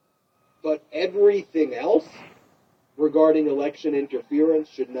 But everything else regarding election interference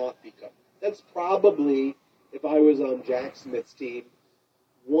should not be covered. That's probably, if I was on Jack Smith's team,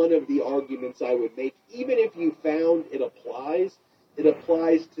 one of the arguments I would make. Even if you found it applies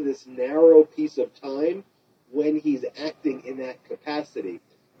to this narrow piece of time when he's acting in that capacity.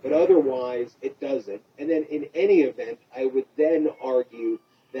 But otherwise, it doesn't. And then in any event, I would then argue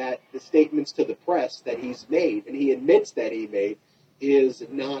that the statements to the press that he's made, and he admits that he made, is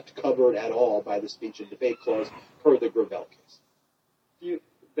not covered at all by the speech and debate clause per the Gravel case.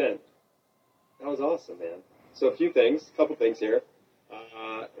 Ben, that was awesome, man. So a couple things here.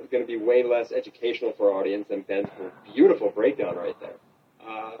 Going to be way less educational for our audience than Ben's beautiful breakdown right there.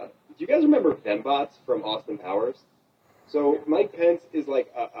 Do you guys remember Fembots from Austin Powers? So Mike Pence is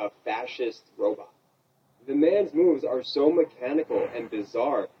like a fascist robot. The man's moves are so mechanical and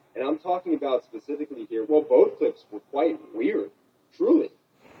bizarre, and I'm talking about specifically here, well, both clips were quite weird, truly.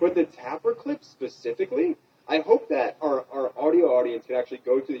 But the Tapper clip specifically, I hope that our audio audience can actually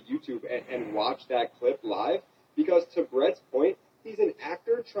go to the YouTube and watch that clip live, because to Brett's point, he's an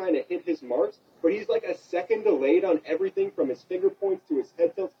actor trying to hit his marks, but he's like a second delayed on everything from his finger points to his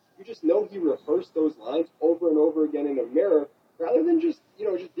head tilts. You just know he rehearsed those lines over and over again in a mirror, rather than just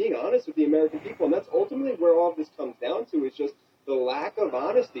being honest with the American people. And that's ultimately where all of this comes down to, is just the lack of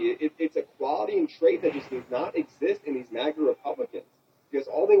honesty. It's a quality and trait that just does not exist in these MAGA Republicans, because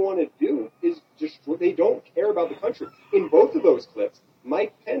all they want to do is destroy. They don't care about the country. In both of those clips,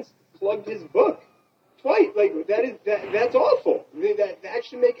 Mike Pence plugged his book twice. Like that's awful. That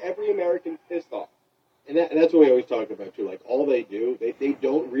should make every American pissed off. And that's what we always talk about too. Like, all they do, they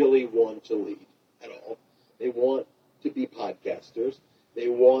don't really want to lead at all. They want to be podcasters. They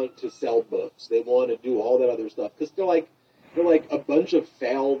want to sell books. They want to do all that other stuff, because they're like a bunch of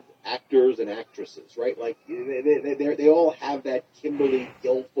failed actors and actresses, right? Like they all have that Kimberly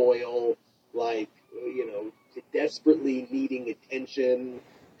Guilfoyle, desperately needing attention.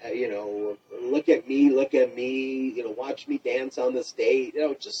 Look at me, watch me dance on the stage,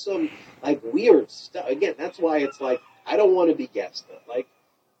 just some weird stuff. Again, that's why it's like, I don't want to be guessed. Like,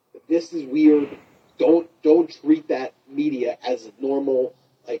 this is weird. Don't treat that media as a normal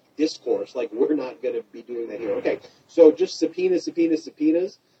discourse. Like, we're not going to be doing that here. Okay, so just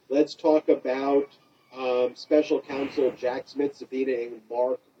subpoenas. Let's talk about Special Counsel Jack Smith subpoenaing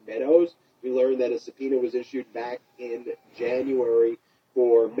Mark Meadows. We learned that a subpoena was issued back in January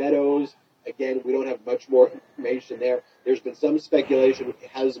for Meadows. Again, we don't have much more information there. There's been some speculation.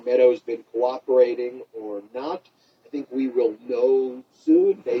 Has Meadows been cooperating or not? I think we will know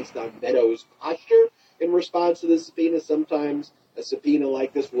soon based on Meadows' posture in response to the subpoena. Sometimes a subpoena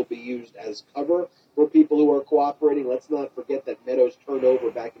like this will be used as cover for people who are cooperating. Let's not forget that Meadows turned over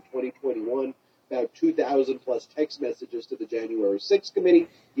back in 2021 about 2,000 plus text messages to the January 6th committee.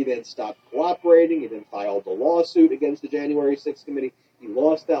 He then stopped cooperating. He then filed a lawsuit against the January 6th committee. He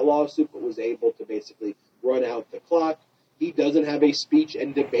lost that lawsuit, but was able to basically run out the clock. He doesn't have a speech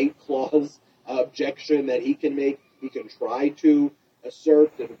and debate clause objection that he can make. He can try to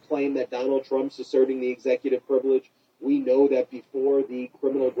assert and claim that Donald Trump's asserting the executive privilege. We know that before the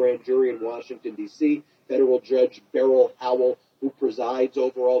criminal grand jury in Washington, D.C., federal judge Beryl Howell, who presides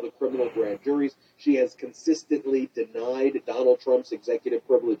over all the criminal grand juries, she has consistently denied Donald Trump's executive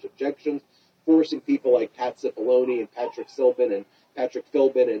privilege objections, forcing people like Pat Cipollone and Patrick Sylvan and Patrick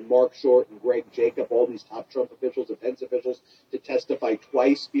Philbin and Mark Short and Greg Jacob, all these top Trump officials and Pence officials, to testify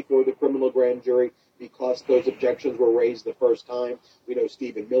twice before the criminal grand jury because those objections were raised the first time. We know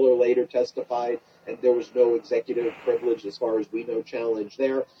Stephen Miller later testified, and there was no executive privilege, as far as we know, challenge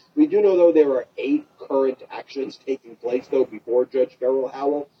there. We do know, though, there are 8 current actions taking place, though, before Judge Farrell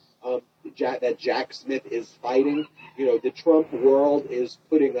Howell, that Jack Smith is fighting. The Trump world is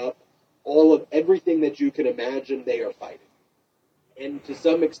putting up all of everything that you can imagine they are fighting. And to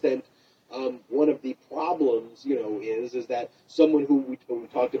some extent, one of the problems, is that someone who, we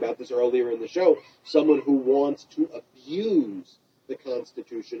talked about this earlier in the show, someone who wants to abuse the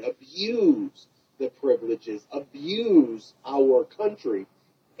Constitution, abuse the privileges, abuse our country,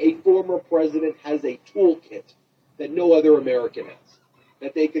 a former president has a toolkit that no other American has,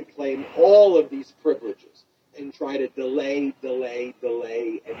 that they could claim all of these privileges and try to delay.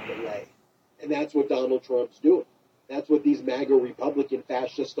 And that's what Donald Trump's doing. That's what these MAGA Republican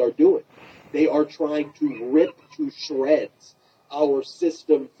fascists are doing. They are trying to rip to shreds our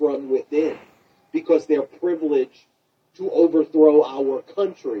system from within because their privilege to overthrow our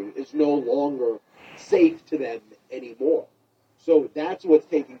country is no longer safe to them anymore. So that's what's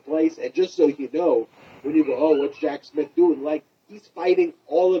taking place. And just so you know, when you go, oh, what's Jack Smith doing? Like, he's fighting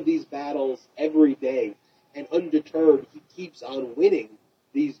all of these battles every day. And undeterred, he keeps on winning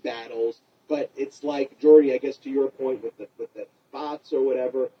these battles. But it's like, Jordy, I guess to your point with the bots or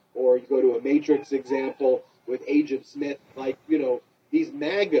whatever, or you go to a Matrix example with Agent Smith, like, these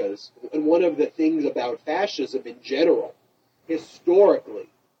MAGAs, and one of the things about fascism in general, historically,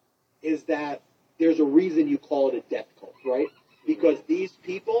 is that there's a reason you call it a death cult, right? Because these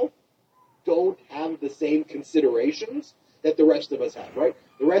people don't have the same considerations that the rest of us have, right?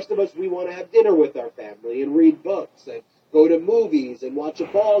 The rest of us, we want to have dinner with our family and read books and go to movies and watch a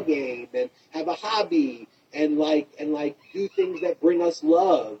ball game and have a hobby and do things that bring us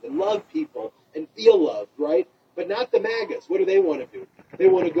love and love people and feel loved, right? But not the MAGAs. What do they want to do? They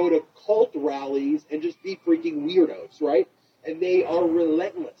want to go to cult rallies and just be freaking weirdos, right? And they are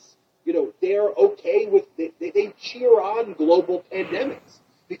relentless. They're okay with, they cheer on global pandemics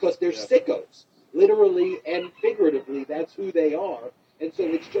because they're sickos. Literally and figuratively, that's who they are. And so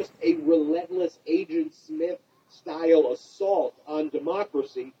it's just a relentless Agent Smith style assault on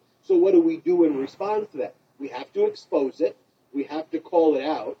democracy. So what do we do in response to that? We have to expose it. We have to call it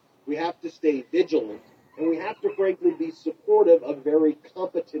out. We have to stay vigilant. And we have to, frankly, be supportive of very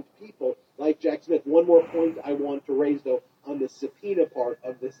competent people like Jack Smith. One more point I want to raise, though, on the subpoena part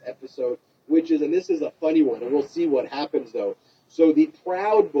of this episode, which is, and this is a funny one, and we'll see what happens, though. So the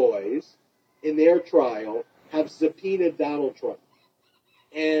Proud Boys, in their trial, have subpoenaed Donald Trump.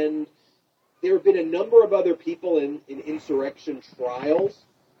 And there have been a number of other people in insurrection trials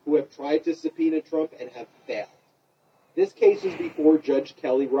who have tried to subpoena Trump and have failed. This case is before Judge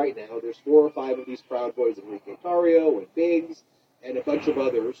Kelly right now. There's 4 or 5 of these Proud Boys, Enrique Tarrio and Biggs, and a bunch of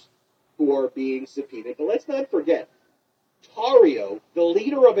others who are being subpoenaed. But let's not forget, Tarrio, the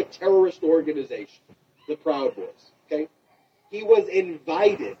leader of a terrorist organization, the Proud Boys, okay? He was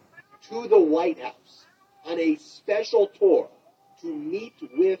invited to the White House on a special tour to meet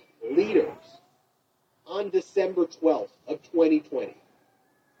with leaders on December 12th of 2020.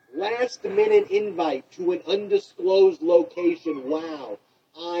 Last-minute invite to an undisclosed location. Wow,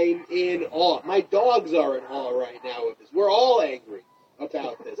 I'm in awe. My dogs are in awe right now of this. We're all angry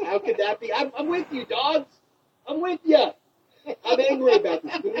about this. How could that be? I'm with you, dogs. I'm with you. I'm angry about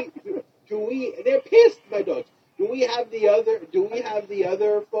this. Do we? They're pissed, my dogs. Do we have the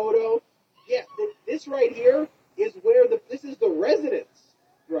other photo? Yeah, this right here is where this is the residence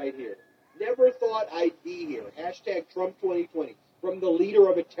right here. Never thought I'd be here. Hashtag Trump 2020 from the leader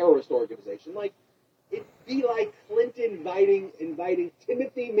of a terrorist organization. Like, it'd be like Clinton inviting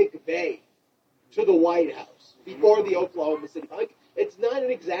Timothy McVeigh to the White House before the Oklahoma City. Like, it's not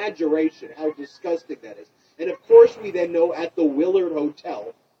an exaggeration how disgusting that is. And of course, we then know at the Willard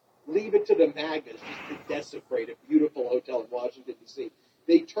Hotel, leave it to the MAGAs just to desecrate a beautiful hotel in Washington, D.C.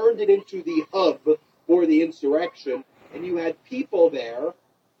 They turned it into the hub for the insurrection, and you had people there,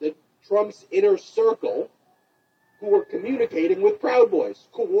 Trump's inner circle, who were communicating with Proud Boys,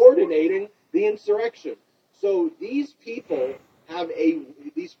 coordinating the insurrection. So these people have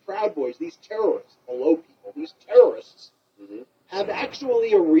these Proud Boys, these terrorists, hello people, these terrorists have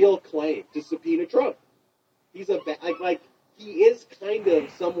actually a real claim to subpoena Trump. He's he is kind of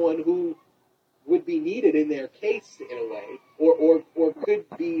someone who would be needed in their case in a way, or could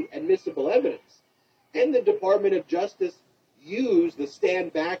be admissible evidence. And the Department of Justice used the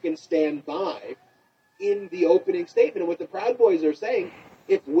stand back and stand by in the opening statement. And what the Proud Boys are saying,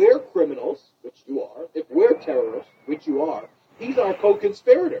 if we're criminals, which you are, if we're terrorists, which you are, He's our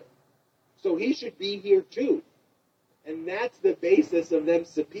co-conspirator. So he should be here too. And that's the basis of them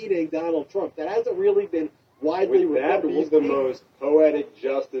subpoenaing Donald Trump. That hasn't really been widely Would that be reported. the most poetic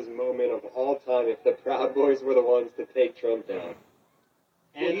justice moment of all time if the Proud Boys were the ones to take Trump down?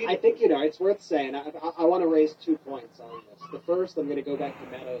 And I think, it's worth saying, I want to raise 2 points on this. The first, I'm going to go back to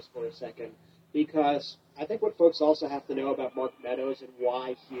Meadows for a second, because I think what folks also have to know about Mark Meadows and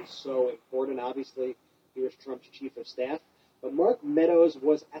why he is so important, obviously, he was Trump's chief of staff, but Mark Meadows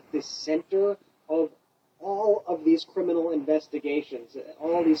was at the center of all of these criminal investigations,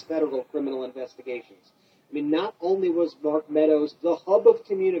 all these federal criminal investigations. I mean, not only was Mark Meadows the hub of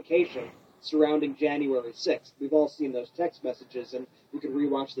communication surrounding January 6th. We've all seen those text messages, and you can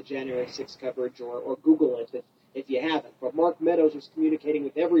rewatch the January 6th coverage or Google it if you haven't. But Mark Meadows was communicating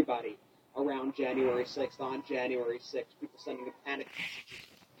with everybody around January 6th, on January 6th, people sending him panic messages,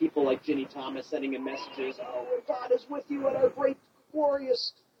 people like Ginny Thomas sending him messages, oh, God is with you and our great,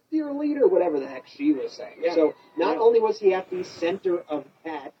 glorious, dear leader, whatever the heck she was saying. Yeah. So not only was he at the center of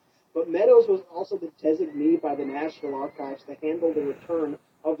that, but Meadows was also the designee by the National Archives to handle the return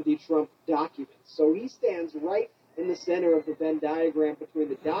of the Trump documents. So he stands right in the center of the Venn diagram between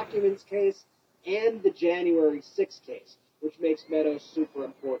the documents case and the January 6th case, which makes Meadows super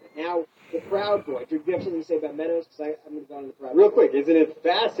important. Now, the Proud Boys. Do you have something to say about Meadows? Because I'm going to go on to the Proud Real Boys. quick, isn't it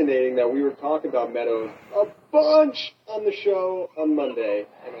fascinating that we were talking about Meadows a bunch on the show on Monday,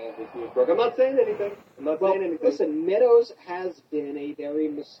 and all this news broke? I'm not saying anything. Listen, Meadows has been a very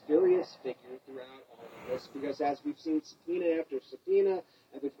mysterious figure throughout all of this, because as we've seen subpoena after subpoena,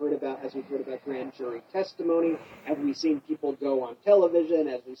 as we've heard about grand jury testimony, as we've seen people go on television,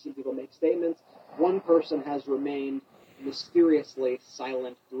 as we've seen people make statements, one person has remained mysteriously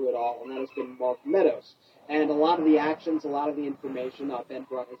silent through it all, and that has been Mark Meadows. And a lot of the actions, a lot of the information, Ben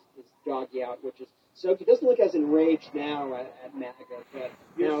brought his doggy out, which is so he doesn't look as enraged now at MAGA, but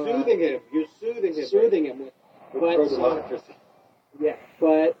You're now, soothing him. You're soothing him. soothing him with pro-democracy. yeah,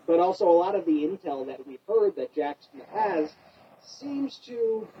 but also a lot of the intel that we've heard that Jack Smith has seems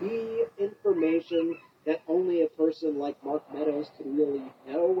to be information that only a person like Mark Meadows could really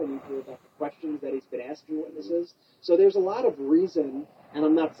know when you hear about the questions that he's been asking witnesses. So there's a lot of reason, and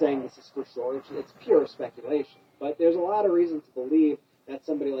I'm not saying this is for sure, it's pure speculation, but there's a lot of reason to believe that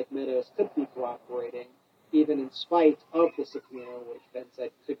somebody like Meadows could be cooperating, even in spite of the subpoena, which Ben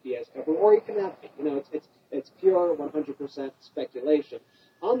said could be as covered, or he cannot be. It's pure 100% speculation.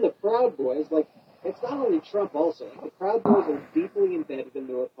 On the Proud Boys, it's not only Trump also. The Proud Boys are deeply embedded in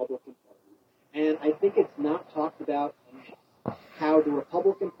the Republican Party. And I think it's not talked about how the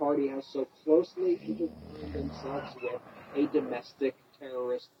Republican Party has so closely intertwined themselves with a domestic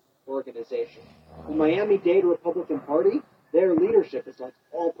terrorist organization. The Miami-Dade Republican Party, their leadership is like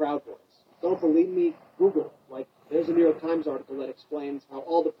all Proud Boys. Don't believe me? Google it. There's a New York Times article that explains how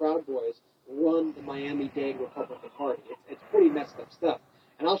all the Proud Boys run the Miami-Dade Republican Party. It's pretty messed up stuff.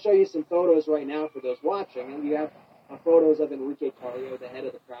 And I'll show you some photos right now for those watching. And you have photos of Enrique Tarrio, the head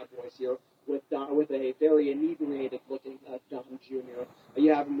of the Proud Boys here, with a very inebriated-looking Don Jr.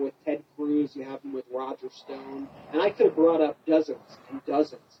 You have him with Ted Cruz. You have him with Roger Stone. And I could have brought up dozens and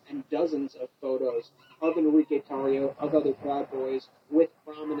dozens and dozens of photos of Enrique Tarrio, of other Proud Boys, with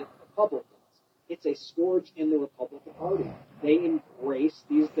prominent Republicans. It's a scourge in the Republican Party. They embrace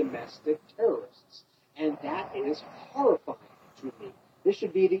these domestic terrorists. And that is horrifying to me. This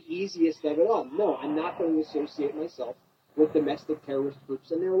should be the easiest of it all. No, I'm not going to associate myself with domestic terrorist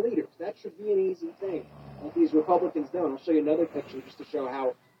groups and their leaders. That should be an easy thing. But these Republicans don't. I'll show you another picture just to show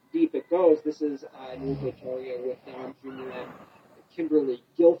how deep it goes. This is Enrique Tarrio with Don Jr. and Kimberly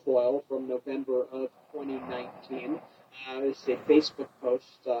Guilfoyle from November of 2019. This is a Facebook post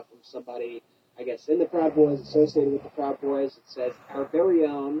from somebody, I guess, in the Proud Boys, associated with the Proud Boys. It says, our very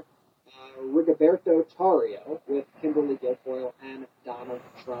own Rigoberto Tarrio with Kimberly Guilfoyle and Donald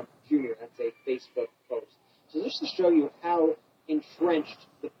Trump Jr. That's a Facebook post. So just to show you how entrenched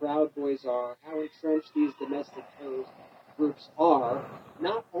the Proud Boys are, how entrenched these domestic terrorist groups are,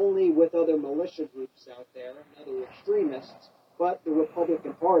 not only with other militia groups out there and other extremists, but the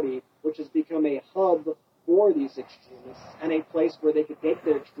Republican Party, which has become a hub for these extremists and a place where they could take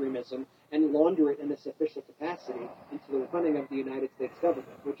their extremism and launder it in this official capacity into the running of the United States government,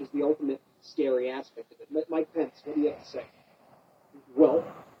 which is the ultimate scary aspect of it. Mike Pence, what do you have to say? Well,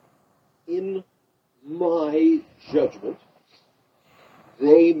 in my judgment,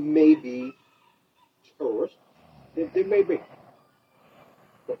 they may be terrorists. They may be.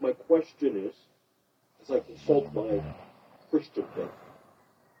 But my question is, as I consult my Christian faith,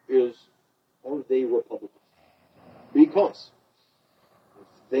 is, are they Republicans? Because if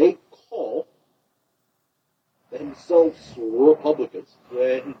they call themselves Republicans,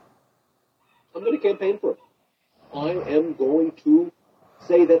 then I'm going to campaign for it. I am going to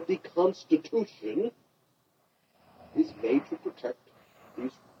say that the Constitution is made to protect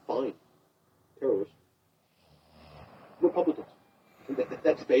these fine terrorist Republicans. And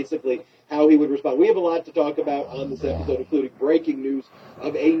that's basically how he would respond. We have a lot to talk about on this episode, including breaking news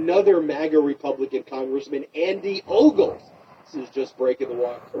of another MAGA Republican Congressman, Andy Ogles. This is just breaking the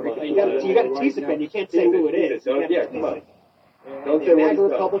walk. You got to tease it, Ben. You can't say who it is. Yeah, come on. Don't The say what MAGA he's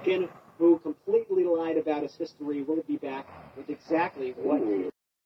done. Republican who completely lied about his history will be back with exactly what he